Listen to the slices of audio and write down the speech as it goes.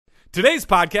Today's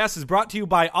podcast is brought to you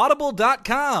by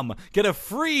Audible.com. Get a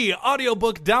free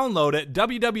audiobook download at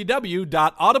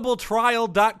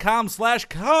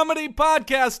www.audibletrial.com/comedy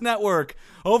podcast network.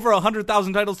 Over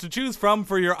 100,000 titles to choose from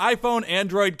for your iPhone,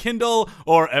 Android, Kindle,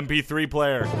 or MP3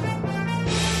 player.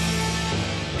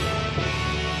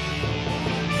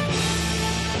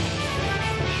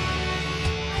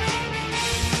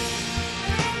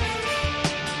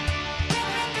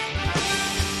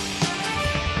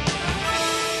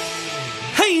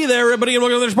 Hey there, everybody, and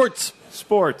welcome to the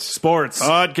Sports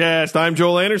Podcast. I'm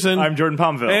Joel Anderson. I'm Jordan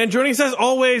Palmville. And joining us as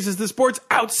always is the sports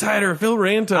outsider, Phil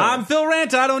Ranta. I'm Phil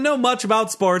Ranta. I don't know much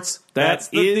about sports. That's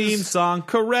the theme song.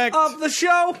 Correct. Of the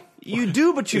show. You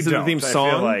do, but you Is it don't. the theme song?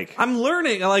 I feel like. I'm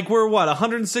learning. Like, we're,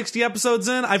 160 episodes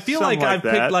in? I feel Something like like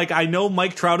I've that. picked, I know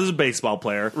Mike Trout is a baseball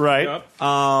player. Right. Yep.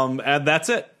 And that's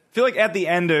it. I feel like at the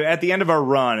end of our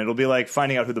run, it'll be like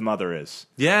finding out who the mother is.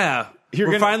 Yeah.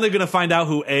 We're finally going to find out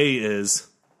who A is.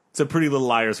 It's a Pretty Little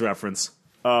Liars reference.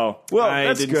 Oh, well, I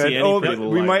that's didn't good. see any Pretty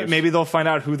Little Liars. Maybe they'll find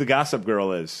out who the Gossip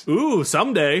Girl is. Ooh,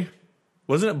 someday.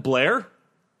 Wasn't it Blair?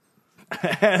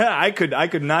 I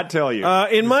could not tell you.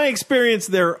 In my experience,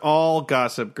 they're all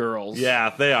Gossip Girls.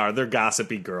 Yeah, they are. They're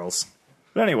gossipy girls.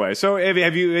 But anyway, so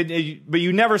have you? But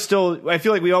you never still. I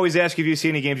feel like we always ask you if you see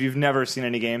any games. You've never seen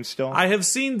any games still. I have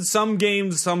seen some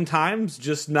games sometimes,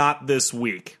 just not this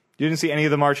week. You didn't see any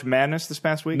of the March Madness this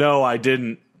past week? No, I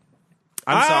didn't.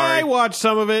 I'm sorry. I watched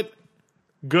some of it.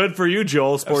 Good for you,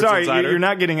 Joel, Sports Sorry, Insider. you're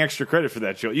not getting extra credit for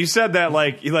that, Joel. You said that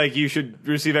like you should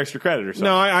receive extra credit or something.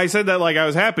 No, I said that like I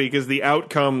was happy because the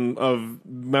outcome of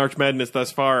March Madness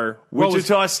thus far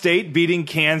Wichita State beating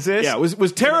Kansas. Yeah,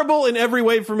 was terrible in every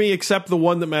way for me except the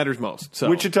one that matters most. So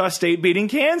Wichita State beating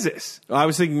Kansas. I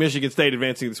was thinking Michigan State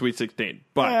advancing to the Sweet 16.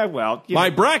 But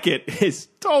my bracket is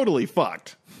totally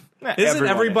fucked. Isn't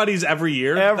everybody's every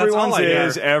year? Everyone's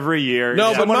is every year.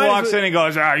 No, but someone walks is, in and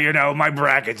goes, my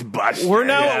bracket's busted. We're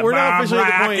not officially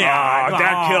at the point.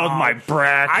 That killed my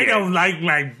bracket. I don't like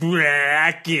my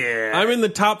bracket. I'm in the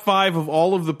top 5 of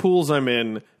all of the pools I'm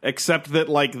in, except that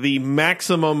like the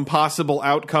maximum possible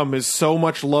outcome is so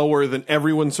much lower than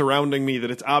everyone surrounding me that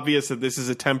it's obvious that this is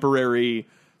a temporary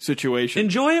situation.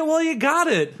 Enjoy it while you got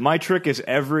it. My trick is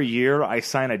every year I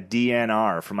sign a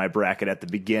DNR for my bracket at the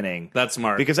beginning. That's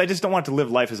smart. Because I just don't want to live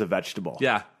life as a vegetable.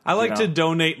 Yeah. I like to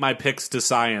donate my picks to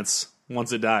science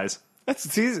once it dies.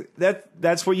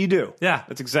 That's what you do. Yeah.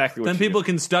 That's exactly what then you do. people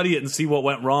can study it and see what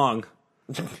went wrong.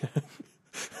 Tim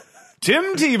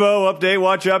Tebow update,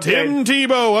 watch update. Tim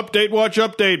Tebow update, watch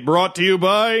update, brought to you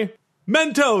by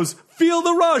Mentos, feel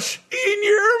the rush in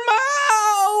your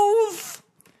mouth.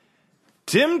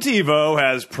 Tim Tebow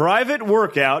has private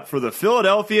workout for the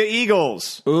Philadelphia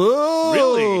Eagles. Ooh.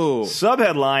 Really?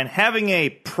 Subheadline, having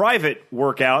a private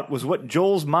workout was what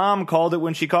Joel's mom called it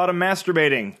when she caught him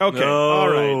masturbating. Okay, No. all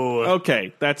right.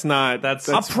 Okay, that's That's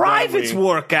a private's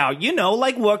workout,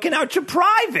 like working out your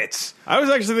privates. I was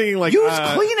actually thinking like Use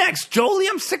Kleenex, Jolie.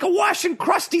 I'm sick of washing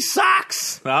crusty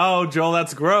socks. Oh, Joel,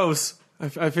 that's gross.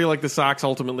 I feel like the socks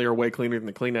ultimately are way cleaner than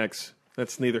the Kleenex.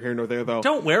 That's neither here nor there, though.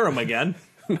 Don't wear them again.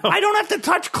 I don't have to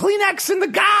touch Kleenex in the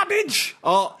garbage.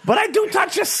 Oh, but I do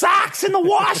touch your socks in the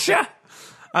washer.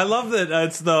 I love that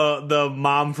it's the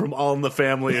mom from All in the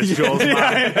Family is Joel's mom.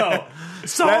 I know.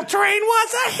 Soul Train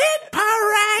was a hit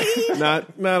parade.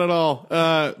 not at all.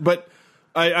 But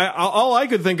I all I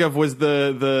could think of was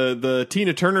the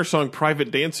Tina Turner song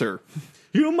 "Private Dancer."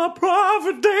 You're my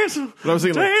private dancer, I was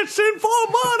thinking, dancing for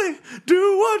money.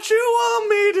 Do what you want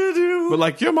me to do. but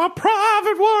like you're my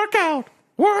private workout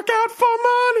for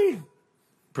money.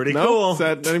 Pretty No? cool. Is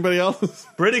that anybody else?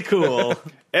 Pretty cool.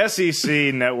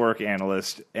 SEC network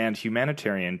analyst and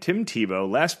humanitarian Tim Tebow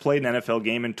last played an NFL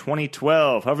game in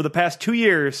 2012. However, the past 2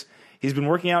 years, he's been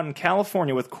working out in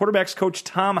California with quarterbacks coach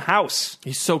Tom House.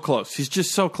 He's so close. He's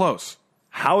just so close.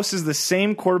 House is the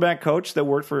same quarterback coach that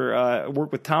worked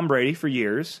with Tom Brady for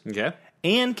years. Okay.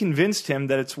 And convinced him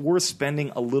that it's worth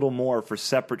spending a little more for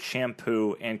separate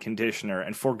shampoo and conditioner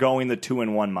and foregoing the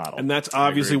 2-in-1 model. And that's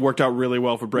obviously worked out really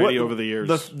well for Brady over the years.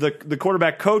 The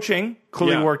quarterback coaching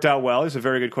clearly worked out well. He's a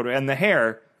very good quarterback. And the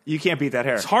hair, you can't beat that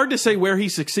hair. It's hard to say where he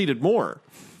succeeded more.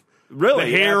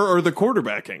 Really? The hair or the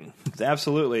quarterbacking.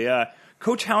 Absolutely.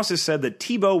 Coach House has said that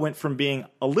Tebow went from being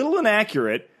a little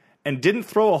inaccurate and didn't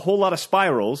throw a whole lot of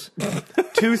spirals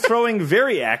to throwing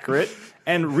very accurate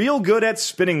and real good at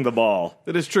spinning the ball.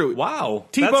 That is true. Wow.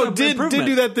 Tebow did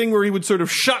do that thing where he would sort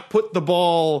of shot put the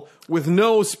ball with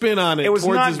no spin on it. It was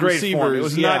towards not his great receivers. form. It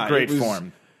was not great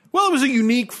form. Well, it was a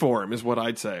unique form, is what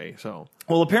I'd say. So,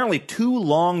 well, apparently 2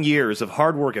 long years of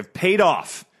hard work have paid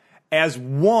off, as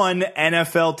one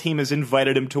NFL team has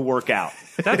invited him to work out.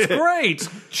 That's great.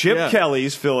 Chip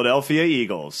Kelly's Philadelphia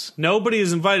Eagles. Nobody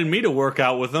has invited me to work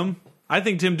out with them. I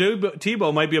think Tim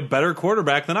Tebow might be a better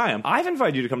quarterback than I am. I've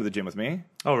invited you to come to the gym with me.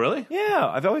 Oh, really? Yeah,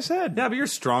 I've always said. Yeah, but you're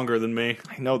stronger than me.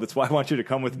 I know, that's why I want you to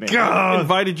come with me. I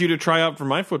invited you to try out for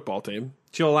my football team.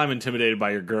 Joel, I'm intimidated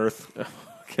by your girth.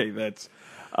 Okay, that's...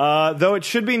 Though it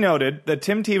should be noted that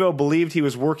Tim Tebow believed he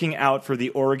was working out for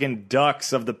the Oregon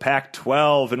Ducks of the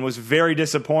Pac-12 and was very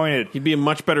disappointed. He'd be a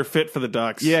much better fit for the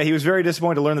Ducks. Yeah, he was very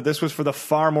disappointed to learn that this was for the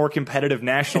far more competitive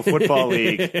National Football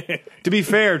League. To be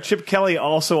fair, Chip Kelly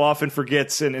also often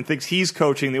forgets and thinks he's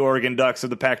coaching the Oregon Ducks of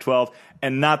the Pac-12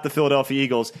 and not the Philadelphia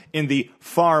Eagles in the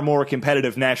far more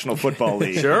competitive National Football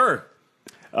League. Sure.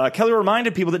 Kelly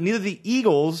reminded people that neither the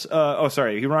Eagles, he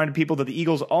reminded people that the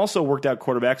Eagles also worked out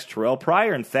quarterbacks Terrell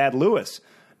Pryor and Thad Lewis.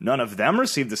 None of them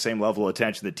received the same level of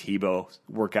attention that Tebow's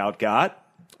workout got.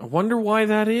 I wonder why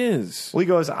that is. Well, he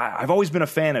goes, I've always been a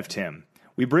fan of Tim.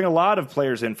 We bring a lot of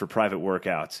players in for private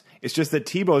workouts. It's just that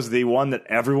Tebow's the one that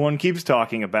everyone keeps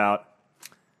talking about.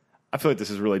 I feel like this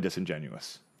is really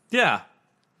disingenuous. Yeah.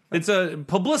 It's a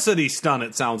publicity stunt,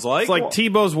 it sounds like. It's like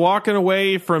Tebow's walking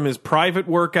away from his private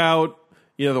workout.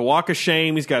 You know, the walk of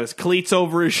shame. He's got his cleats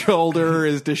over his shoulder,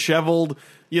 his disheveled,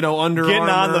 Under Getting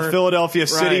Armour. on the Philadelphia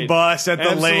City bus at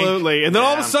the link. Absolutely. And then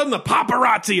all of a sudden the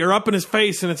paparazzi are up in his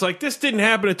face, and it's like, this didn't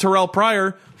happen to Terrell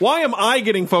Pryor. Why am I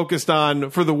getting focused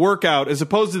on for the workout as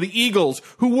opposed to the Eagles,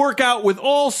 who work out with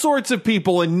all sorts of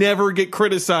people and never get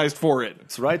criticized for it?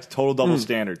 That's right. Total double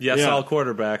standard. Yes, Yeah. all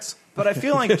quarterbacks. But I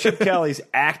feel like Chip Kelly's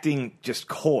acting just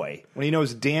coy when he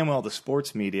knows damn well the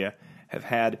sports media have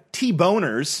had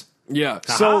T-boners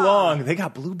so long, they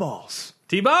got blue balls.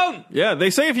 T-bone! Yeah, they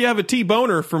say if you have a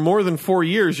T-boner for more than 4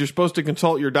 years, you're supposed to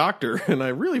consult your doctor, and I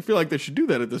really feel like they should do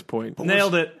that at this point.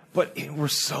 Nailed it. But we're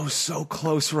so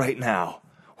close right now.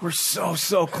 We're so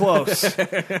close.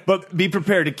 But be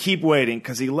prepared to keep waiting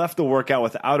because he left the workout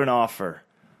without an offer.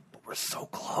 But we're so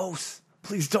close.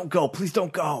 Please don't go. Please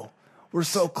don't go. We're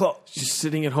so close. Just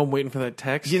sitting at home waiting for that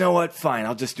text? You know what? Fine.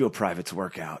 I'll just do a privates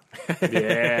workout.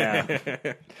 Yeah.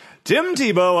 Tim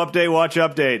Tebow, update, watch,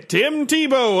 update. Tim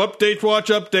Tebow, update, watch,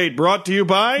 update, brought to you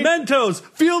by... Mentos,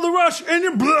 feel the rush in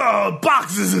your blood.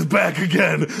 Boxes is back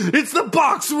again. It's the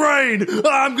box rain.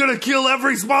 I'm going to kill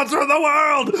every sponsor in the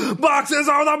world. Boxes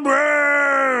are the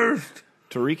best.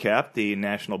 To recap, the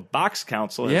National Box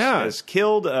Council has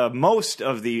killed most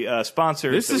of the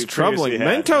sponsors. This that is we troubling. previously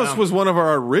had. Mentos was one of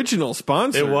our original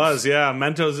sponsors. It was, yeah.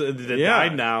 Mentos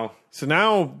died now. So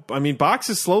now, I mean, Box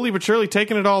is slowly but surely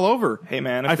taking it all over. Hey,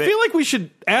 man. I feel like we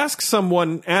should ask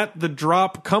someone at the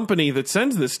drop company that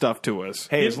sends this stuff to us.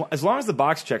 Hey, as long as the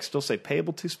box checks still say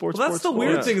payable to sports. Well, that's the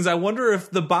weird thing is I wonder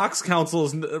if the box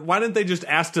councils, why didn't they just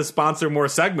ask to sponsor more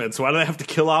segments? Why do they have to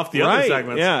kill off the other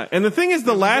segments? Yeah, and the thing is,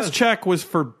 the last check was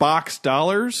for box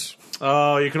dollars.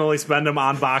 Oh, you can only spend them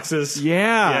on boxes? Yeah.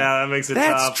 Yeah, that makes it tough.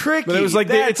 That's tricky. But it was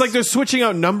like it's like they're switching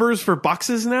out numbers for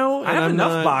boxes now. I have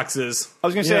enough boxes. I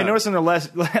was going to say, Yeah. I noticed in their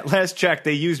last check,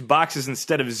 they used boxes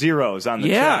instead of zeros on the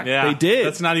check. Yeah, they did.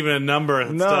 That's not even a number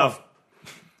and No. stuff.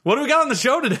 What do we got on the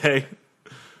show today?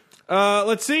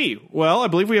 Let's see. Well, I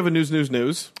believe we have a news. We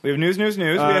have news. We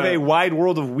have a wide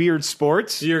world of weird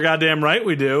sports. You're goddamn right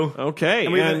we do. Okay.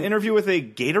 And we have an interview with a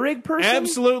Gatorade person?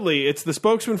 Absolutely. It's the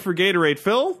spokesman for Gatorade.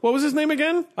 Phil, what was his name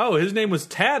again? Oh, his name was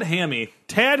Tad Hammy.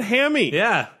 Tad Hammy.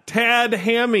 Yeah. Tad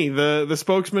Hammy, the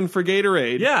spokesman for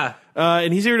Gatorade. Yeah.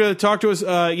 And he's here to talk to us, in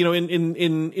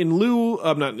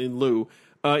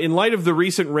light of the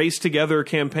recent Race Together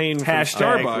campaign from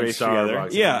Hashtag Starbucks. Race Together.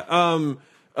 Yeah.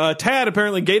 Tad,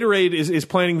 apparently Gatorade is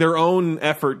planning their own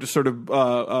effort to sort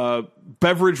of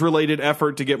beverage-related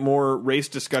effort to get more race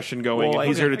discussion going. and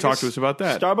he's here to talk to us about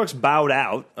that. Starbucks bowed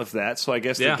out of that, so I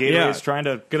guess the Gatorade is trying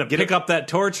to Pick up that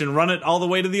torch and run it all the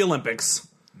way to the Olympics.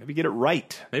 maybe get it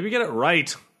right. Maybe get it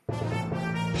right.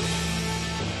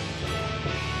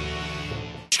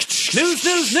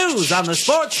 News on the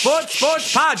Sports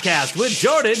Podcast with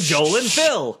Jordan, Joel, and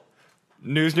Phil.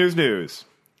 News.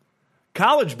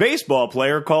 College baseball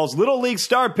player calls Little League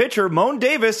star pitcher Moan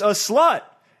Davis a slut.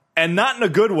 And not in a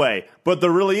good way, but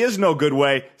there really is no good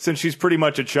way since she's pretty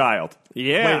much a child.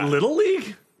 Yeah. Wait, Little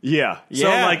League? Yeah. So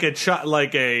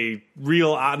like a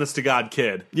real honest to God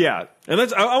kid. Yeah. And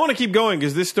I want to keep going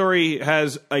because this story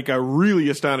has like a really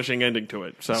astonishing ending to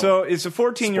it. So it's a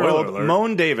Spoiler 14-year-old alert.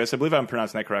 Moan Davis. I believe I'm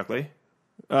pronouncing that correctly.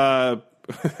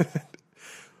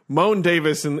 Moan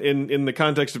Davis in the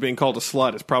context of being called a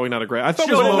slut is probably not a great. I thought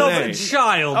it Joel, was no, Monet.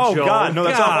 child. Oh Joel. God, no,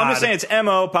 that's all. I'm God. just saying it's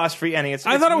M-O''N-E.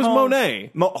 I thought it was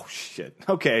Monet. Oh shit.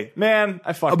 Okay, man,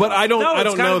 I fucked But up. I don't. No, I it's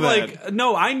don't kind know of that. like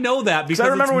no. I know that because I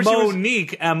remember it's when she was-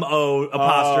 Monique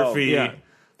M-O''. yeah.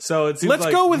 So it seems Let's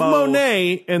like go with Mo-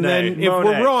 Monet, and then if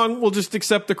Monet. we're wrong, we'll just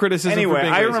accept the criticism. Anyway, for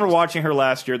being I remember racist. watching her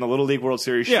last year in the Little League World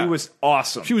Series. Yeah. She was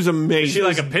awesome. She was amazing. Is she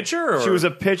like a pitcher? Or? She was a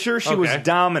pitcher. She was Okay.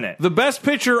 dominant. the best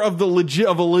pitcher of the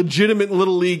of a legitimate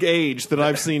little league age that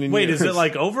I've seen in Wait, years. is it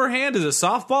like overhand? Is it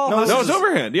softball? No, How this No, is it's this-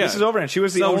 overhand. Yeah, This is overhand. She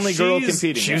was the So only girl she's-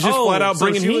 competing. she was just flat out so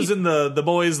bringing she heat. was in the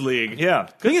boys' league. yeah.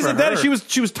 thing is for that her.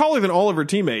 she was taller than all of her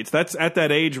teammates. That's at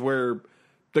that age where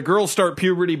the girls start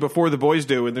puberty before the boys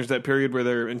do, and there's that period where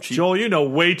they're and she. Joel, you know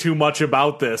way too much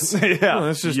about this. Yeah,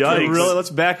 that's just Yikes. really. Let's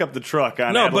back up the truck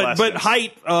on No, but adolescence.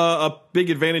 height a big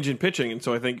advantage in pitching, and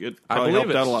so I think it probably believe helped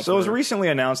it. out a lot. So it for was her. recently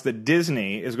announced that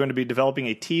Disney is going to be developing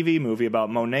a TV movie about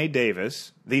Monet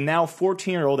Davis, the now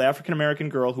 14-year-old African-American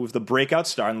girl who was the breakout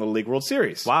star in the Little League World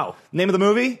Series. Wow. Name of the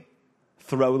movie?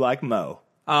 Throw Like Mo.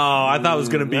 Oh, I thought it was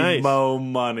going to be Nice. Mo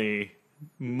Money.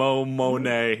 Mo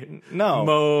Monet. No.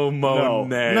 Mo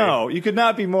Monet. No, you could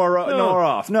not be more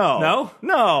off. No. No?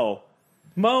 No.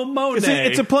 Mo Monet.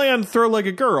 It's a play on throw like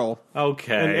a girl,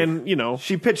 okay. and you know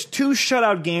She pitched 2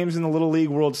 shutout games in the Little League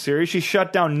World Series. She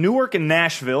shut down Newark and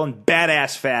Nashville in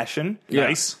badass fashion.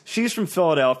 Nice. She's from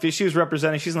Philadelphia. She's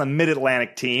on the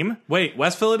Mid-Atlantic team. Wait,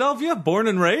 West Philadelphia? Born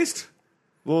and raised?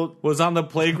 Well, Was on the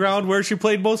playground where she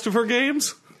played most of her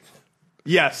games?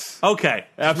 yes. Okay.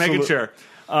 Just making Absolutely. sure.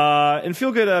 And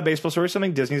feel-good baseball story,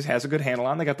 something Disney has a good handle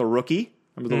on. They got The Rookie.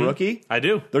 Remember The Rookie? I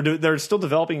do. They're still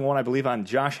developing one, I believe, on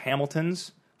Josh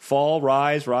Hamilton's Fall,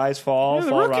 Rise, Rise, Fall, the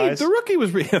Fall, rookie. Rise. The rookie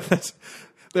was.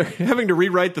 They're having to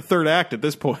rewrite the third act at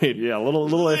this point. Yeah, a little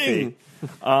iffy.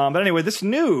 But anyway, this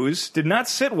news did not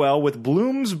sit well with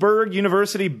Bloomsburg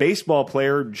University baseball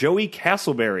player Joey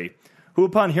Casselberry, who,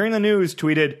 upon hearing the news,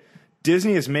 tweeted,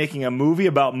 "Disney is making a movie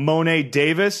about Monet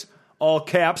Davis. All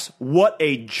caps. What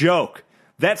a joke.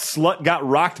 That slut got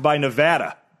rocked by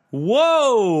Nevada."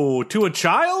 Whoa! To a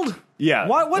child? Yeah.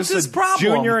 What's This is his a problem?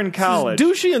 Junior in college.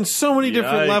 Douchey on so many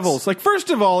different Yikes. levels. Like, first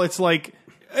of all, it's like,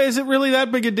 is it really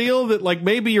that big a deal that, like,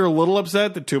 maybe you're a little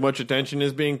upset that too much attention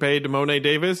is being paid to Monet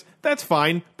Davis? That's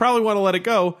fine. Probably want to let it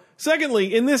go.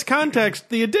 Secondly, in this context,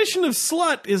 the addition of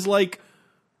slut is, like,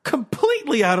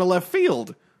 completely out of left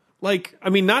field. Like, I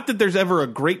mean, not that there's ever a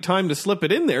great time to slip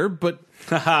it in there, but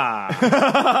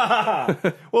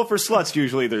Well, for sluts,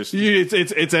 usually there's.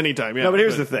 it's any time. Yeah, No, but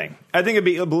here's the thing. I think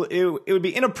it would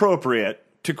be inappropriate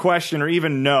to question or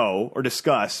even know or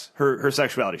discuss her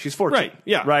sexuality. She's 14. right.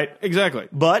 Yeah, Right? Exactly.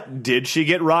 But did she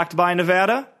get rocked by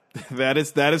Nevada? That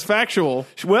is factual.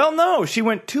 Well, no. She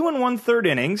went 2 1/3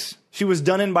 innings. She was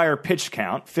done in by her pitch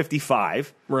count,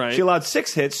 55. Right. She allowed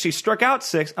 6 hits. She struck out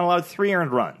 6 and allowed 3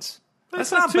 earned runs.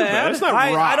 That's not too bad. That's not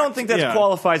I rocked. don't think that Yeah.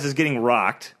 qualifies as getting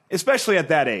rocked, especially at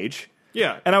that age.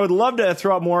 Yeah. And I would love to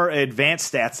throw out more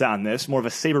advanced stats on this, more of a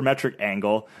sabermetric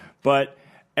angle, but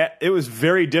it was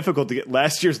very difficult to get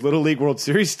last year's Little League World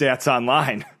Series stats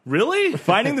online. Really?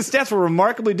 Finding the stats were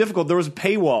remarkably difficult. There was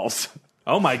paywalls.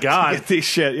 Oh my God. Get these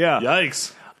shit, yeah.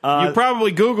 Yikes. You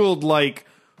probably Googled like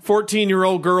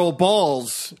 14-year-old girl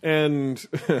balls, and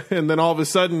and then all of a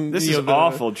sudden This you is know,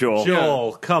 awful, Joel.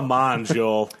 Joel, come on,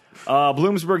 Joel.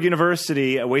 Bloomsburg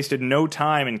University wasted no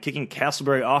time in kicking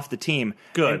Casselberry off the team.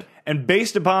 Good. And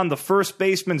based upon the first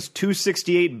baseman's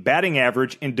 .268 batting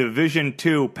average in Division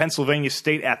II Pennsylvania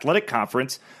State Athletic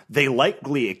Conference, they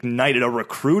likely ignited a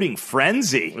recruiting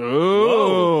frenzy.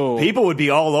 Oh, People would be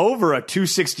all over a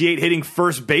 .268 hitting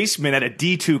first baseman at a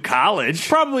D2 college.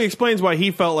 probably explains why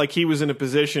he felt like he was in a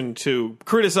position to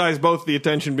criticize both the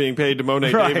attention being paid to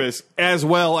Monet Right. Davis as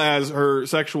well as her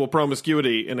sexual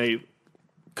promiscuity in a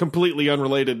completely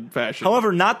unrelated fashion.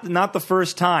 However, not the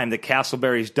first time that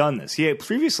Casselberry's done this. He had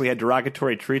previously had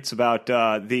derogatory tweets about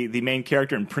the main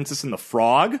character in Princess and the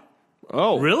Frog.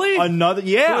 oh, Really? Another,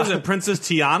 yeah. What was it, Princess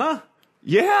Tiana?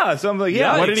 Yeah, something like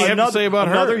yeah. What did he have to say about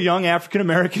her? Another young African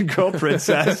American girl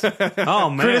princess Oh,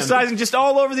 man. criticizing just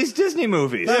all over these Disney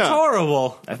movies. That's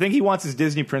horrible. I think he wants his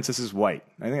Disney princesses white.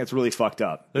 I think that's really fucked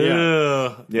up. Ugh.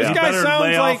 Yeah. This This guy better sounds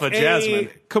lay like off of Jasmine. a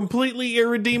completely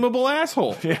irredeemable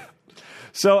asshole.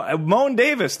 So Monet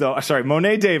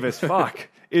Davis, fuck,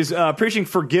 is preaching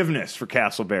forgiveness for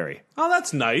Casselberry. Oh,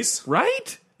 that's nice.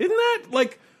 Right? Isn't that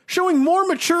like showing more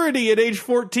maturity at age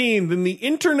 14 than the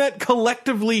internet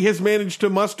collectively has managed to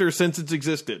muster since it's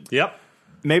existed? Yep.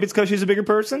 Maybe it's because she's a bigger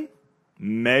person.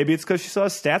 Maybe it's because she saw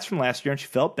his stats from last year and she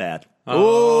felt bad.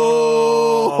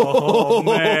 Oh,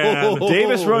 man.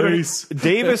 Davis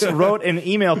wrote an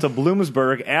email to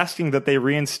Bloomsburg asking that they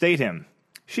reinstate him.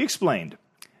 She explained,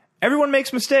 "Everyone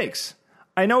makes mistakes.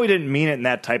 I know he didn't mean it in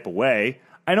that type of way.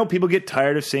 I know people get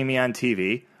tired of seeing me on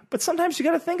TV, but sometimes you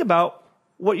got to think about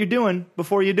what you're doing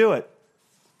before you do it."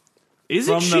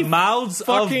 Isn't From the mouths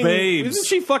of babes. Isn't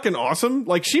she fucking awesome?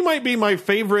 Like, she might be my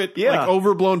favorite, like,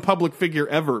 overblown public figure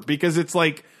ever, because it's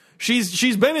like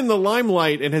she's been in the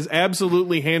limelight and has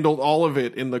absolutely handled all of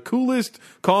it in the coolest,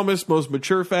 calmest, most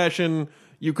mature fashion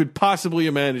you could possibly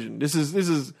imagine. This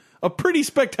is a pretty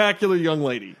spectacular young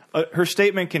lady. Her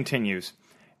statement continues,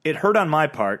 "It hurt on my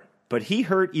part, but he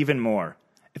hurt even more.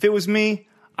 If it was me,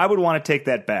 I would want to take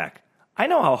that back. I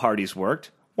know how hard he's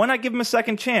worked. Why not give him a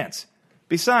second chance?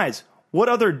 Besides, what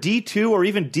other D2 or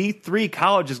even D3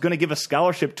 college is going to give a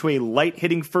scholarship to a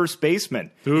light-hitting first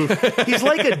baseman? He's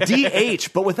like a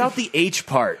DH, but without the H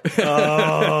part."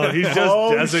 Oh, he's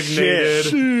just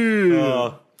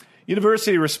designated.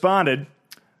 University responded,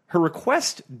 "Her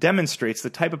request demonstrates the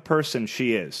type of person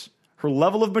she is, her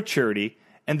level of maturity,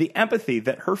 and the empathy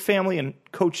that her family and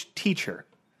coach teach her.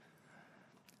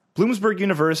 Bloomsburg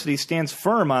University stands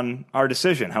firm on our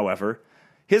decision, however.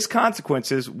 His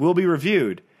consequences will be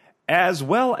reviewed, as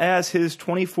well as his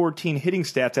 2014 hitting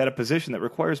stats at a position that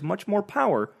requires much more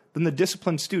power than the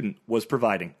disciplined student was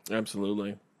providing."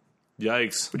 Absolutely.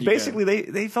 Yikes. But basically,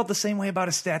 they felt the same way about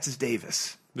his stats as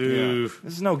Davis. Dude.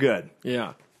 This is no good.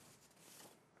 Yeah.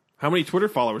 How many Twitter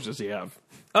followers does he have?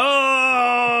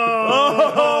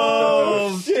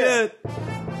 Oh, shit.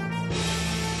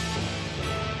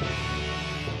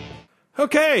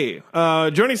 Okay,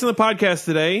 joining us on the podcast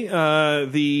today,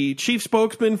 the chief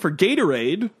spokesman for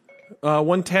Gatorade,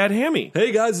 one Tad Hammy.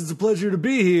 Hey guys, it's a pleasure to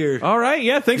be here. All right,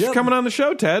 yeah, thanks for Yep. coming on the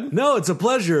show, Ted. No, it's a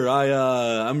pleasure.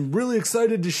 I'm really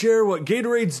excited to share what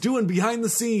Gatorade's doing behind the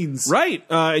scenes. Right,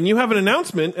 and you have an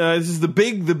announcement. This is the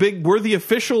big, we're the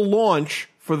official launch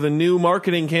for the new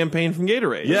marketing campaign from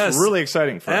Gatorade. Yes, It's really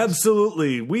exciting for us.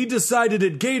 absolutely. We decided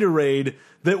at Gatorade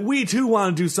that we too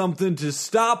want to do something to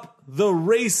stop the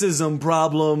racism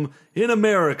problem in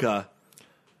America.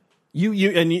 You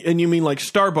mean like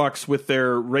Starbucks with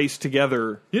their Race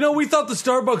Together? You know, we thought the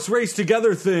Starbucks Race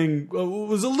Together thing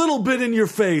was a little bit in your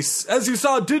face. As you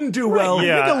saw, it didn't do well.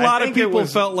 yeah. I think a lot of think it people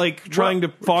was- felt like trying to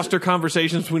foster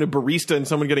conversations between a barista and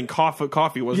someone getting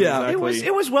coffee wasn't Yeah. exactly.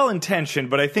 It was well intentioned,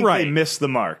 but I think Right. they missed the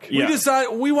mark. Yeah.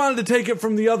 We wanted to take it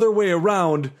from the other way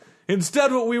around.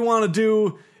 Instead, what we want to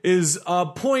do is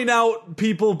point out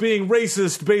people being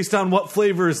racist based on what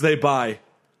flavors they buy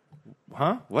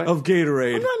Huh? What? of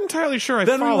Gatorade. I'm not entirely sure I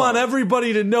Then follow. we want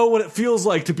everybody to know what it feels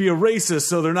like to be a racist,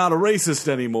 so they're not a racist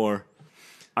anymore.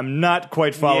 I'm not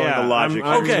quite following Yeah, the logic.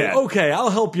 I'm- Okay, yet. okay, I'll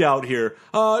help you out here.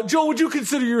 Joe, would you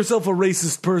consider yourself a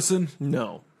racist person?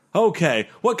 No. Okay,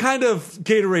 what kind of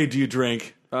Gatorade do you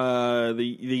drink? The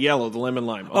yellow, the lemon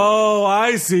lime. Oh,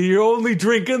 I see. You're only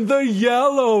drinking the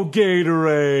yellow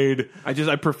Gatorade.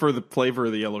 I prefer the flavor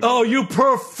of the yellow. Oh, you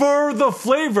prefer the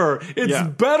flavor. It's Yeah.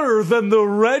 better than the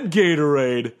red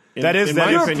Gatorade. That is that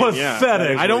You're is- opinion, yeah.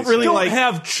 pathetic. I don't really Don't like.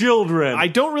 have children. I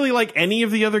don't really like any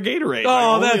of the other Gatorade. I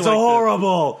Oh, only that's like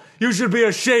horrible. You should be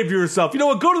ashamed of yourself. You know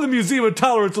what? Go to the Museum of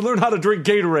Tolerance and learn how to drink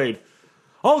Gatorade.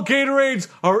 All Gatorades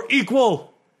are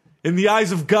equal in the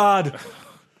eyes of God.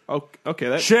 Okay,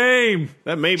 that Shame.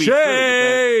 that may be true.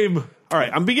 Shame. All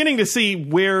right, I'm beginning to see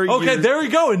where. Okay, you're- there you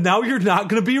go. And now you're not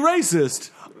going to be racist.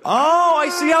 Oh, I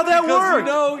see how that Because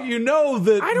worked. you know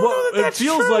that I don't what know that it that's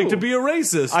feels true. like to be a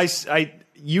racist.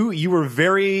 You were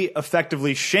very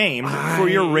effectively shamed for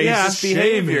your racist yeah,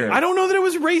 behavior. shaming. I don't know that it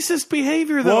was racist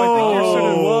behavior, though. I think you're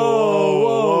sort of.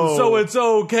 Whoa. So it's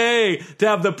okay to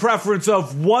have the preference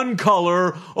of one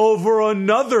color over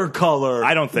another color.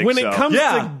 I don't think When so. it comes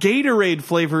Yeah. to Gatorade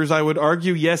flavors, I would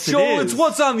argue yes, Joel, it is. it's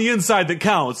what's on the inside that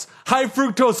counts. High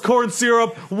fructose corn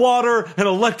syrup, water, and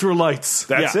electrolytes.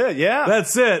 That's Yeah. it. Yeah.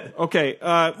 That's it. Okay,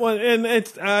 well, and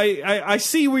it's I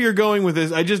see where you're going with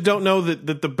this. I just don't know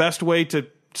that the best way to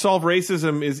solve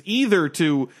racism is either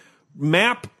to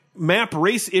map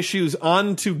race issues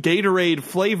onto Gatorade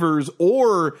flavors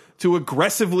or to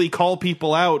aggressively call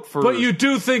people out for. But you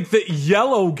do think that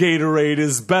yellow Gatorade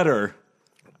is better.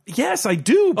 yes, I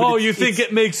do. But Oh, it's- you think it's-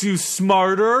 it makes you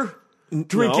smarter?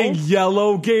 Drinking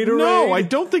yellow Gatorade? No, I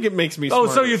don't think it makes me. Oh,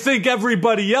 Smarter. so you think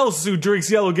everybody else who drinks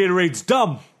yellow Gatorade's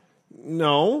dumb?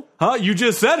 no. Huh? You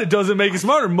just said it doesn't make you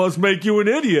smarter. Must make you an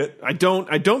idiot. I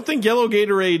don't think yellow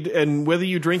Gatorade and whether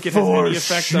you drink it has For any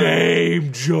effect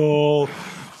shame, Joel.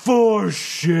 For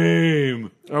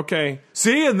shame. on. Okay.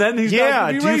 See, and then he's yeah.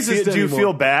 not going to be racist Do you anymore.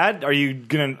 feel bad? Are you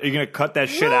gonna cut that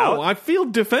shit No, out? I feel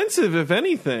defensive if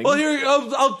anything. Well, here,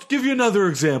 I'll give you another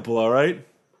example, all right?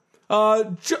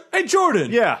 Hey,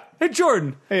 Jordan. Yeah. Hey,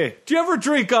 Jordan. Hey. Do you ever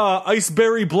drink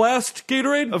Iceberry Blast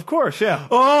Gatorade? Of course, yeah.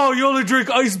 Oh, you only drink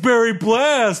Iceberry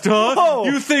Blast, huh? Whoa.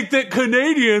 You think that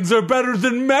Canadians are better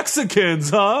than Mexicans,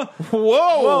 huh?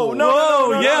 Whoa.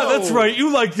 No, yeah, that's right.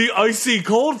 You like the icy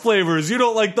cold flavors. You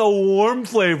don't like the warm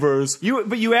flavors.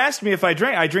 But you asked me if I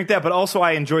drank. I drink that, but also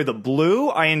I enjoy the blue.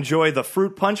 I enjoy the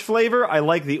fruit punch flavor. I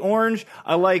like the orange.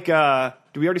 I like,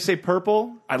 do we already say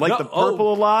purple? I like the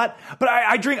purple a lot. But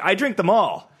I drink them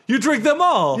all. You drink them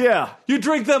all? Yeah. You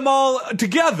drink them all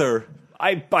together?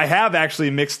 I have actually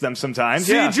mixed them sometimes.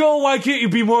 See, yeah. Joel, why can't you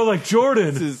be more like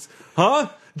Jordan? Huh?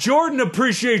 Jordan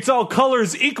appreciates all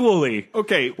colors equally.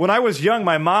 Okay. When I was young,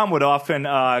 my mom would often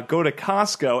go to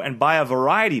Costco and buy a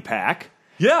variety pack.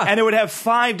 Yeah. And it would have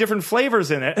 5 different flavors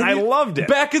in it. And I loved it.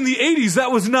 Back in the 80s,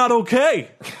 that was not okay.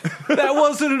 That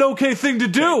wasn't an okay thing to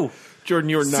do. Jordan,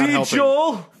 you're not helping. See,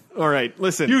 Joel? All right,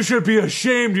 listen. You should be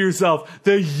ashamed of yourself.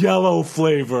 The yellow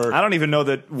flavor. I don't even know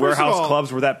that warehouse all-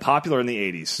 clubs were that popular in the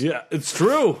 80s. Yeah, it's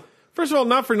true. First of all,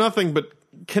 not for nothing, but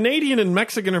Canadian and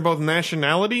Mexican are both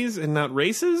nationalities and not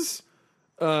races.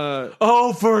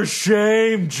 Oh, for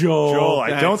shame, Joel. Joel,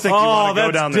 I don't think you want to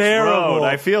go down this terrible. road.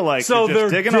 I feel like so you're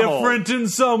just they're digging a hole. different in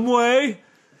some way?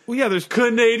 Well, yeah, there's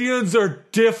Canadians are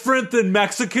different than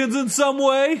Mexicans in some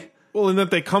way? well, in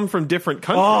that they come from different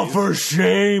countries. Oh, for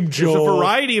shame, There's Joel. a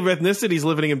variety of ethnicities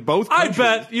living in both countries.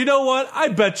 I bet, you know what? I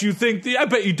bet you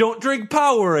don't drink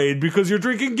Powerade because you're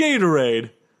drinking Gatorade.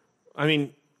 I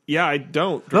mean, yeah, I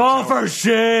don't. drink Oh, Powerade. for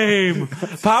shame.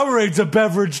 Powerade's a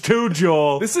beverage too,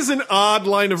 Joel. This is an odd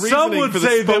line of reasoning Some would for the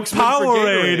say that spokesman for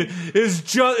Gatorade.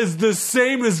 Powerade is the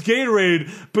same as Gatorade,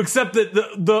 except that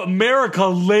the America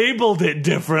labeled it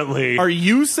differently. Are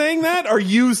you saying that? Are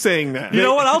you saying that? You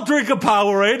know what? I'll drink a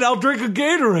Powerade and I'll drink a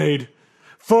Gatorade.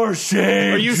 For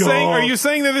shame, Are you Joel. saying? Are you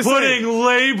saying that this? Putting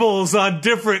labels on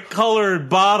different colored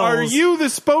bottles? Are you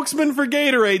the spokesman for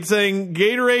Gatorade saying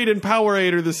Gatorade and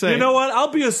Powerade are the same? You know what?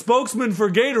 I'll be a spokesman for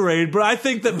Gatorade, but I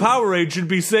think that Powerade should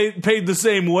be paid the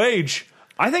same wage.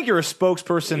 I think you're a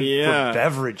spokesperson Yeah. for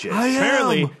beverages. I am.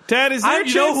 Apparently, Tad, is there a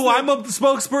You chance know who that- I'm a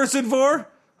spokesperson for?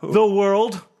 The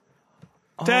world.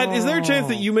 Tad, is there a chance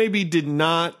that you maybe did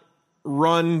not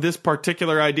run this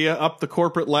particular idea up the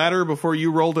corporate ladder before you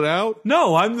rolled it out?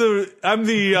 No, I'm the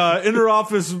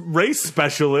interoffice race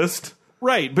specialist.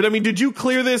 Right, but I mean, did you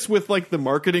clear this with like the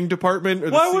marketing department or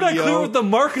the Why would I CEO? clear with the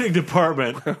marketing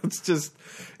department? It's just,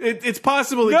 it's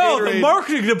possible that No, Gatorade... the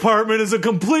marketing department is a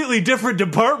completely different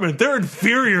department. They're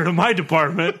inferior to my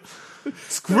department.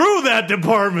 Screw that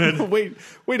department.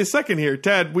 Wait a second here,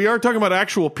 Tad. We are talking about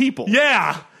actual people.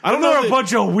 Yeah. I don't And there know are a that-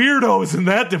 bunch of weirdos in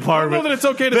that department. I don't know that it's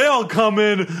okay to- They all come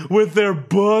in with their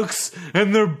books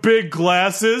and their big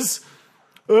glasses.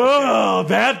 Oh,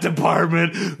 that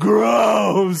department.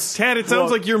 Gross. Tad, it sounds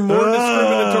like you're more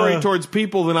discriminatory towards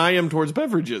people than I am towards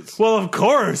beverages. Well, of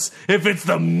course, if it's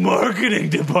the marketing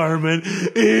department.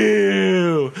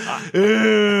 Ew.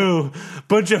 Ew.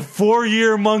 Bunch of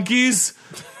 4-year monkeys.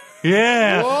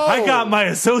 Yeah, Whoa. I got my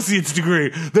associate's degree.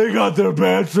 They got their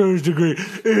bachelor's degree.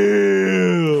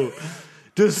 Ew.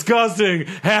 Disgusting.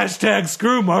 Hashtag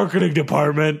screw marketing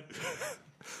department.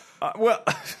 Well,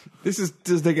 This is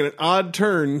just taking an odd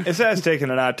turn. it has taken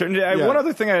an odd turn. One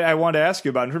other thing I wanted to ask you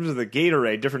about in terms of the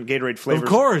Gatorade, different Gatorade flavors. Of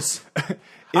course.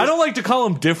 I don't like to call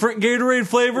them different Gatorade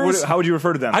flavors. How would you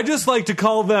refer to them? I just like to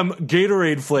call them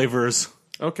Gatorade flavors.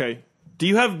 Okay. Do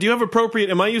you have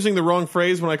appropriate? Am I using the wrong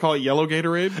phrase when I call it yellow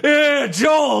Gatorade? Yeah,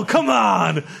 Joel, come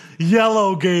on.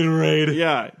 Yellow Gatorade.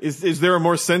 Yeah. Is there a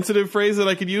more sensitive phrase that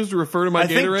I could use to refer to my I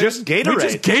think Gatorade? just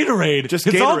Gatorade. Just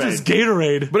Gatorade. It's all Gatorade. just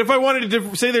Gatorade. But if I wanted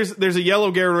to say there's a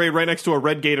yellow Gatorade right next to a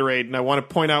red Gatorade, and I want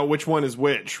to point out which one is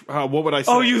which, what would I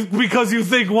say? Oh, because you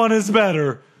think one is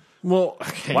better. Well,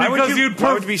 okay. Why would Because you- you'd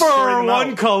why would you be sorting prefer them one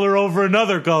out? color over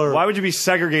another color. Why would you be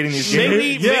segregating these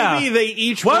Maybe, Gatorades? Yeah. maybe they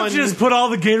each Why won. don't you just put all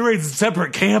the Gatorades in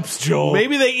separate camps, Joel?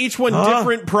 Maybe they each won Huh?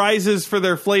 different prizes for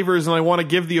their flavors, and I want to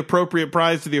give the appropriate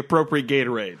prize to the appropriate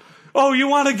Gatorade. Oh, you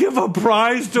want to give a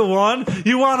prize to one?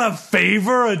 You want to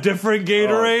favor a different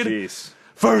Gatorade? Oh, jeez.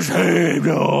 For shame,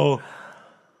 no.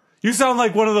 You sound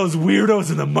like one of those weirdos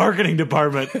in the marketing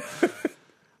department.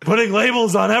 Putting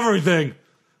labels on everything.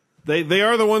 They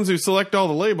are the ones who select all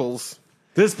the labels.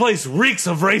 This place reeks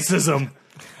of racism.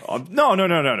 No.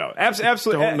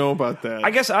 Absolutely. Don't know about that.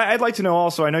 I guess I'd like to know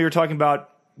also, I know you're talking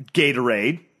about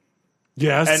Gatorade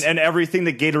Yes. and everything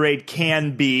that Gatorade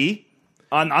can be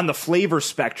on the flavor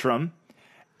spectrum.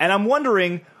 And I'm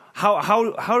wondering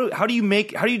how do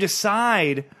you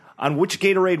decide on which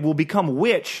Gatorade will become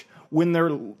which when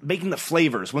they're making the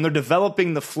flavors, when they're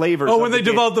developing the flavors? Oh, of when the they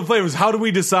develop the flavors, how do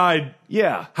we decide?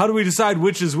 Yeah. How do we decide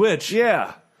which is which?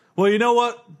 Yeah. well, you know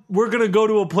what? We're going to go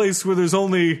to a place where there's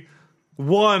only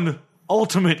one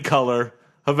ultimate color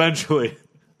eventually.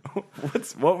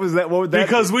 What was that? What would that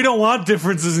Because be? we don't want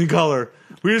differences in color.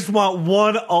 We just want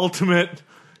one ultimate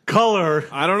color.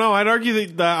 I don't know. I'd argue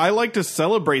that I like to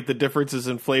celebrate the differences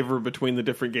in flavor between the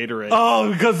different Gatorades.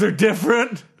 Oh, because they're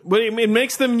different? But it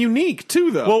makes them unique,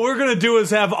 too, though. What we're going to do is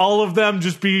have all of them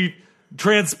just be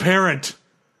transparent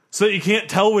so that you can't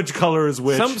tell which color is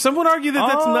which. Some would argue that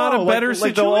that's not a better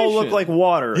situation. They'll all look like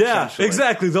water. Yeah, essentially.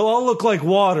 exactly. They'll all look like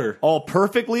water. All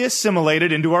perfectly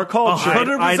assimilated into our culture.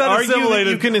 100% I'd argue that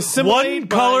assimilated. you can assimilate one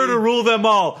color by- to rule them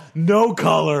all. No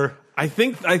color. I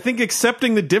think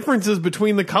accepting the differences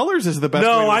between the colors is the best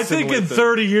way to No, I think in assimilate them.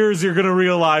 30 years you're going to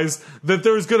realize that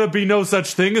there's going to be no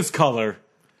such thing as color.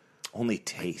 Only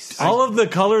taste. All of the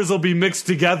colors will be mixed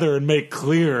together and make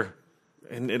clear.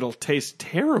 And it'll taste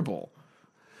terrible.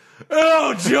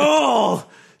 Oh, Joel!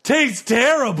 Tastes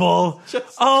terrible.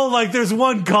 Like there's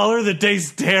one color that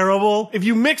tastes terrible. If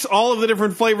you mix all of the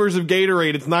different flavors of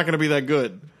Gatorade, it's not going to be that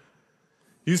good.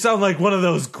 You sound like one of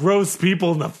those gross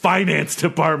people in the finance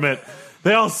department.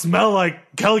 They all smell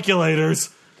like calculators.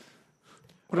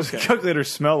 What does calculator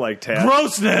smell like, Tad?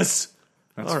 Grossness!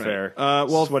 That's fair.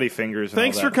 Well, sweaty fingers. And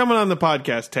Thanks all for that. coming on the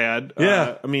podcast, Tad.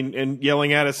 Yeah. And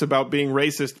yelling at us about being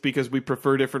racist because we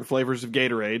prefer different flavors of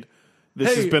Gatorade.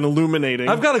 This Hey, has been illuminating.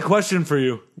 I've got a question for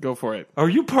you. Go for it. Are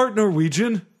you part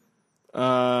Norwegian?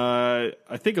 I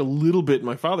think a little bit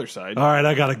my father's side. All right,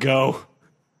 I gotta go.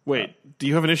 Wait, do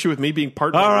you have an issue with me being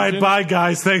part All right, Norwegian? bye,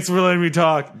 guys. Thanks for letting me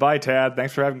talk. Bye, Tad.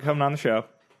 Thanks for coming on the show.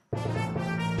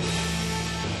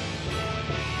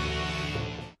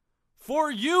 For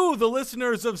you, the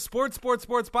listeners of Sports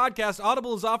Podcast,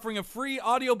 Audible is offering a free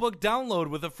audiobook download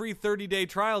with a free 30-day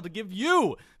trial to give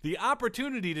you the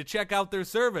opportunity to check out their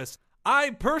service.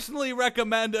 I personally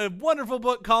recommend a wonderful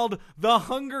book called The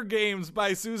Hunger Games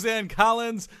by Suzanne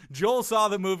Collins. Joel saw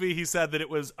the movie. He said that it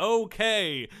was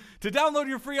okay. To download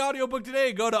your free audiobook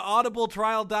today, go to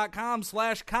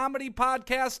audibletrial.com/comedy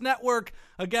podcast network.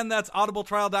 Again, that's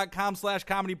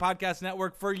audibletrial.com/comedy podcast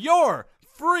network for your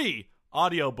free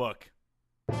audiobook.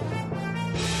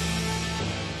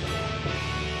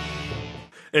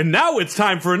 And now it's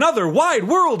time for another wide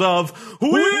world of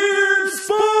Weird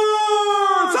Sports!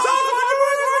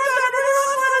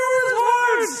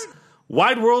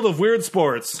 Wide world of weird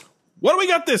sports. What do we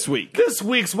got this week? This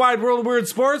week's Wide World of Weird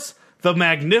Sports, The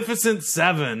Magnificent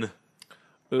Seven.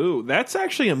 Ooh, that's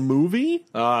actually a movie?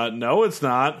 No, it's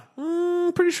not.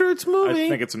 I'm pretty sure it's a movie. I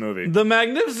think it's a movie. The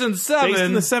Magnificent Seven. Based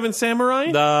in the Seven Samurai?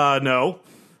 No.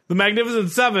 The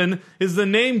Magnificent Seven is the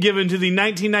name given to the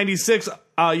 1996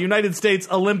 United States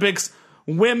Olympics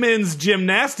women's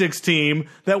gymnastics team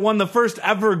that won the first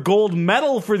ever gold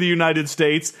medal for the United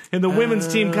States in the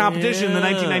women's team competition in the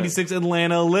 1996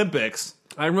 Atlanta Olympics.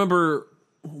 I remember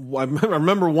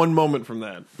one moment from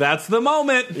that. That's the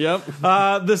moment. Yep.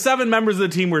 The 7 members of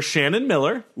the team were Shannon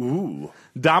Miller,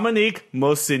 Dominique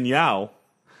Mosignow,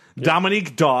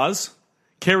 Dominique Dawes,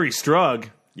 Carrie Strug,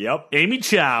 Amy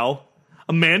Chow,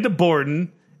 Amanda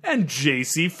Borden, and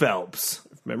J.C. Phelps.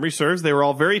 If memory serves, they were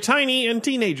all very tiny and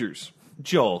teenagers.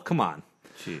 Joel, come on.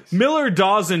 Miller,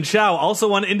 Dawes, and Chow also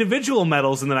won individual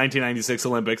medals in the 1996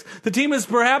 Olympics. The team is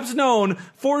perhaps known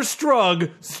for Strug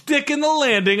sticking the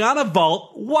landing on a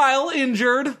vault while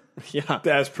injured. Yeah.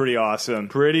 That's pretty awesome.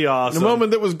 Pretty awesome. A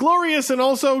moment that was glorious and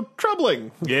also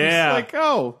troubling. Yeah. It's like,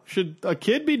 oh, should a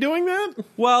kid be doing that?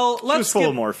 Well, It was let's full get,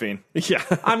 of morphine. Yeah.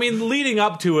 I mean, leading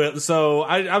up to it, so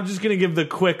I'm just going to give the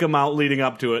quick amount leading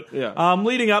up to it. Yeah.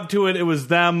 Leading up to it, it was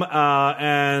them,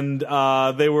 and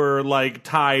they were, like,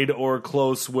 tied or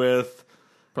close with...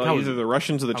 Probably either the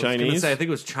Russians or the I was gonna Chinese. say, I think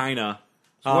it was China.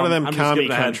 One of them I'm just commie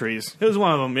skipping ahead. countries. It was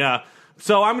one of them, yeah.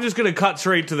 So I'm just going to cut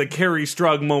straight to the Carrie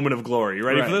Strug moment of glory. You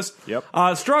ready for this? Yep.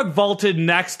 Strug vaulted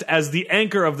next as the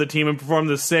anchor of the team and performed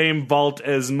the same vault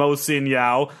as Mo Sin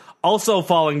Yao, also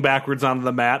falling backwards onto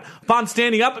the mat. Upon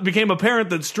standing up, it became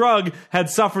apparent that Strug had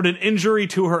suffered an injury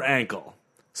to her ankle.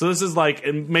 So this is like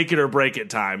make it or break it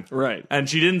time. Right. And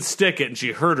she didn't stick it, and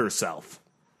she hurt herself.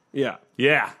 Yeah.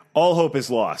 Yeah. All hope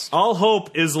is lost. All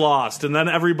hope is lost. And then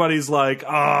everybody's like,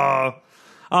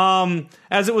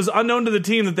 as it was unknown to the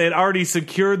team that they had already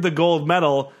secured the gold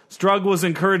medal, Strug was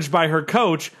encouraged by her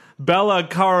coach, Bella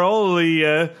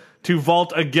Caroli, to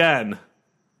vault again.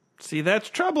 See, that's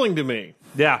troubling to me.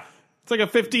 Yeah. It's like a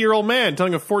 50-year-old man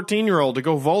telling a 14-year-old to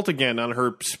go vault again on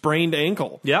her sprained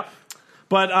ankle. Yep.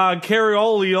 But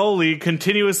Caroli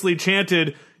continuously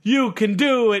chanted, "You can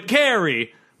do it,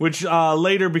 Carrie," which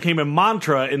later became a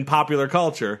mantra in popular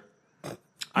culture.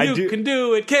 You can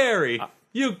do it, Carrie.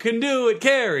 You can do it,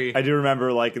 Carrie. I do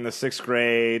remember, like, in the 6th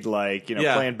grade, like,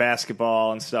 Yeah. playing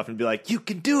basketball and stuff and be like, you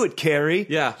can do it, Carrie.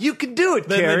 Yeah. You can do it,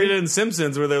 Then they Carrie. did it in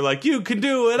Simpsons where they're like, you can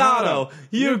do it, Otto.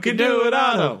 You can do it,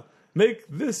 Otto. Make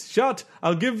this shot.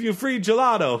 I'll give you free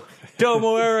gelato.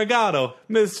 Domo arigato,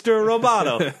 Mr.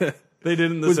 Roboto. They did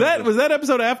it in the Simpsons. Was that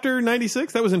episode after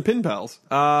 96? That was in Pin Pals.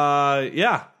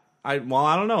 Yeah. I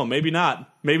don't know. Maybe not.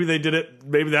 Maybe they did it.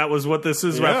 Maybe that was what this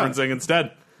is referencing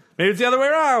instead. Maybe it's the other way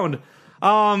around.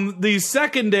 The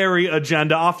secondary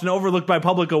agenda, often overlooked by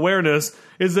public awareness,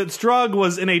 is that Strug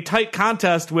was in a tight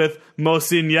contest with Mo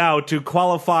Sin Yao to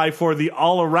qualify for the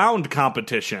all-around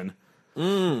competition.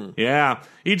 Yeah.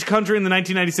 Each country in the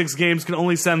 1996 games can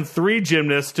only send 3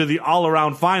 gymnasts to the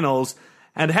all-around finals,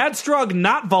 and had Strug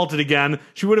not vaulted again,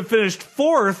 she would have finished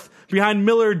 4th behind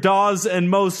Miller, Dawes, and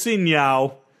Mo Sin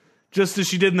Yao, just as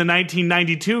she did in the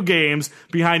 1992 games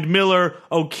behind Miller,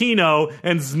 Okino,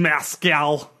 and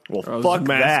Zmaskal. Well, fuck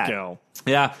that.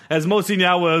 Yeah, as Mo Sin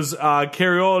Yao was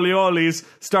Cariolioli's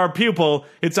star pupil,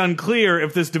 it's unclear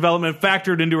if this development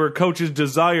factored into her coach's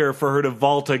desire for her to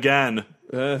vault again.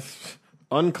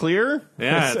 Unclear?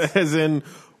 Yeah. As in,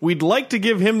 we'd like to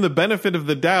give him the benefit of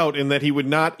the doubt in that he would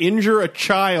not injure a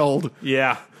child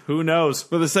Yeah, who knows?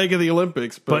 for the sake of the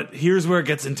Olympics. But here's where it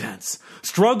gets intense.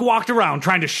 Strug walked around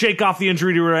trying to shake off the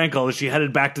injury to her ankle as she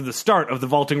headed back to the start of the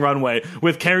vaulting runway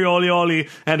with Cariolioli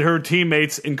and her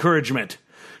teammates' encouragement.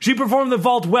 She performed the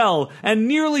vault well and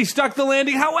nearly stuck the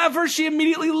landing. However, she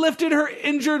immediately lifted her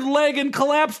injured leg and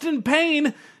collapsed in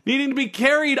pain, needing to be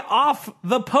carried off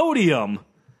the podium.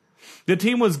 The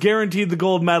team was guaranteed the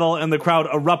gold medal and the crowd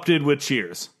erupted with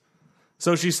cheers.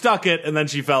 So she stuck it and then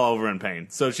she fell over in pain.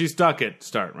 So she stuck it.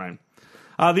 Start, Ryan.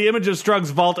 The image of Strug's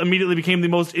vault immediately became the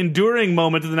most enduring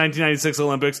moment of the 1996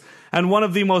 Olympics and one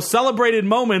of the most celebrated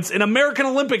moments in American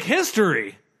Olympic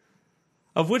history,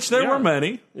 of which there were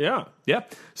many. yeah. Yeah.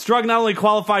 Strug not only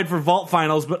qualified for vault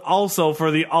finals, but also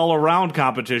for the all-around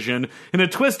competition. In a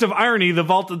twist of irony, the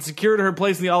vault that secured her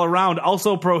place in the all-around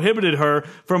also prohibited her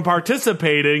from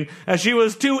participating as she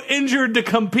was too injured to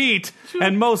compete,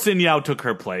 and Mo Sin Yao took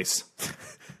her place.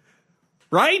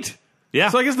 Right? Yeah.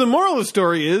 So I guess the moral of the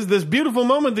story is this beautiful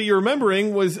moment that you're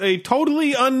remembering was a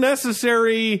totally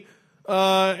unnecessary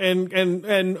and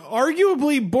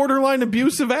arguably borderline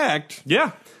abusive act.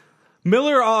 Yeah.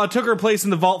 Miller took her place in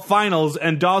the vault finals,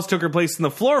 and Dawes took her place in the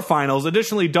floor finals.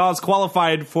 Additionally, Dawes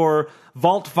qualified for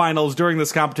vault finals during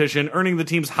this competition, earning the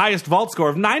team's highest vault score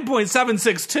of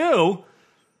 9.762.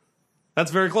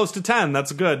 That's very close to 10. That's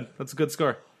a good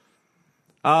score.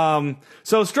 So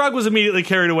Strug was immediately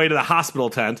carried away to the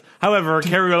hospital tent. However,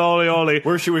 Cariolioli,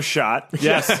 Where she was shot.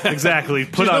 yes, exactly,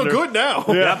 put She's under. no good now.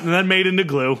 Yep, and then made into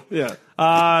glue. Yeah.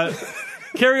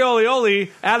 Cariolioli,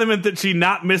 adamant that she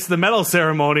not miss the medal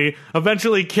ceremony,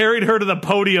 eventually carried her to the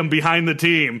podium behind the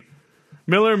team.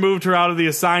 Miller moved her out of the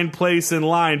assigned place in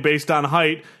line based on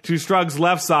height to Strug's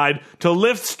left side to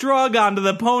lift Strug onto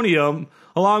the podium,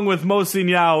 along with Mo Sin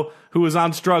Yao, who was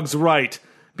on Strug's right.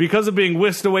 Because of being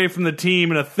whisked away from the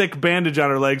team and a thick bandage on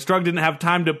her leg, Strug didn't have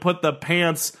time to put the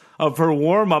pants of her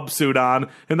warm-up suit on,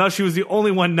 and thus she was the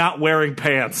only one not wearing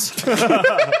pants.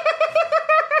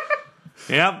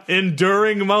 Yep,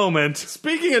 enduring moment.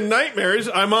 Speaking of nightmares,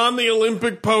 I'm on the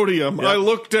Olympic podium. I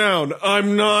look down.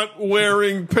 I'm not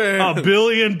wearing pants. 1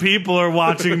 billion people are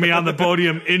watching me on the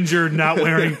podium, injured, not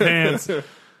wearing pants.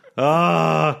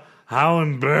 How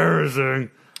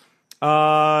embarrassing.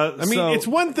 I mean, it's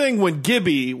one thing when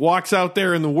Gibby walks out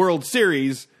there in the World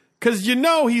Series, because you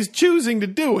know he's choosing to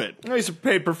do it. He's a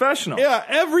paid professional. Yeah,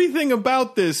 everything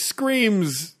about this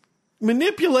screams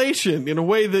manipulation in a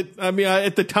way that, I mean,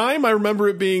 at the time I remember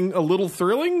it being a little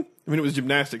thrilling. I mean, it was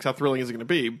gymnastics. How thrilling is it going to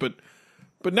be? But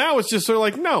now it's just sort of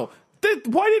like, no.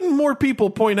 Why didn't more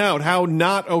people point out how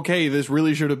not okay this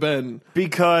really should have been?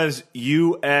 Because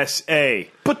USA.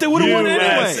 But they would have won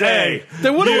anyway. They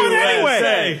would have won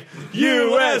anyway.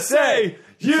 USA.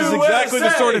 This is exactly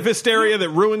the sort of hysteria that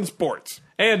ruins sports.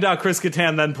 And Chris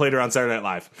Kattan then played her on Saturday Night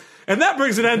Live. And that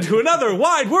brings an end to another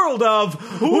wide world of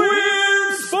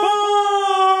weird sports.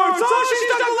 Oh, she's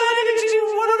stuck the landing and she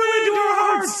went away into our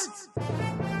hearts.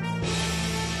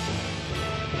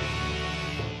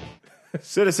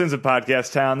 Citizens of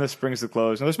Podcast Town, this brings to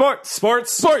close another sports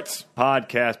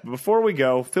podcast. But before we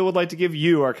go, Phil would like to give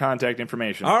you our contact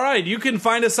information. All right, you can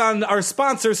find us on our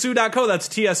sponsor, Sue.co. That's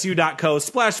TSU.co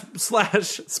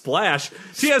 /splash.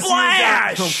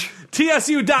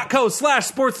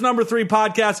 TSU.co/sports3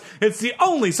 podcast. It's the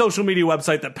only social media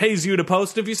website that pays you to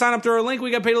post. If you sign up through our link,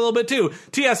 we get paid a little bit too.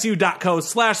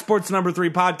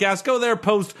 TSU.co/sports3 podcast. Go there,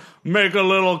 post make a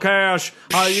little cash.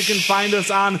 You can find us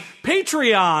on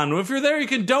Patreon. If you're there, you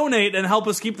can donate and help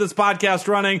us keep this podcast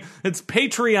running. It's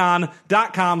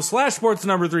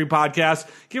patreon.com/sports3podcast.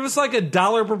 Give us like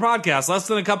 $1 per podcast, less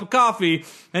than a cup of coffee,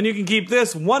 and you can keep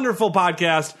this wonderful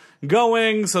podcast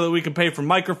going so that we can pay for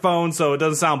microphones so it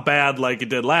doesn't sound bad like it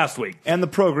did last week. And the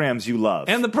programs you love.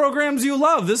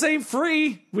 This ain't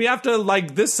free. We have to,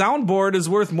 like, this soundboard is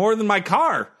worth more than my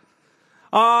car.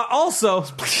 Also,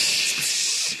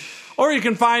 or you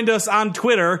can find us on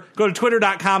Twitter. Go to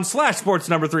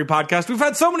twitter.com/sports3podcast. We've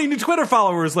had so many new Twitter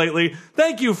followers lately.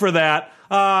 Thank you for that.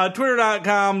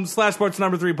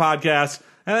 Twitter.com/sports3podcast.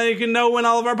 And then you can know when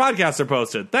all of our podcasts are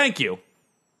posted. Thank you.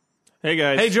 Hey,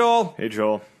 guys. Hey, Joel. Hey,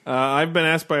 Joel. I've been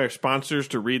asked by our sponsors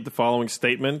to read the following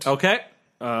statement. Okay.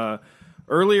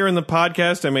 Earlier in the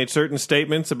podcast, I made certain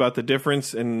statements about the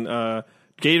difference in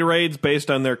Gatorades based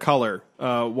on their color.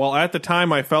 While at the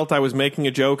time I felt I was making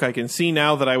a joke, I can see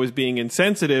now that I was being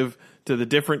insensitive to the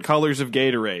different colors of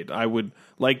Gatorade. I would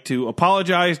like to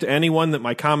apologize to anyone that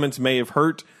my comments may have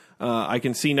hurt. I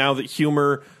can see now that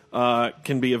humor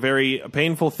can be a very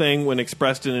painful thing when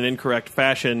expressed in an incorrect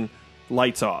fashion.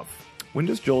 Lights off. When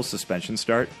does Joel's suspension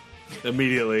start?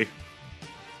 Immediately.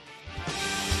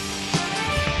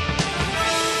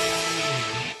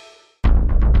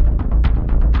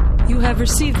 You have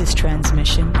received this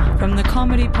transmission from the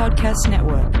Comedy Podcast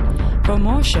Network. For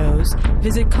more shows,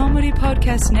 visit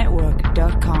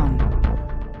comedypodcastnetwork.com.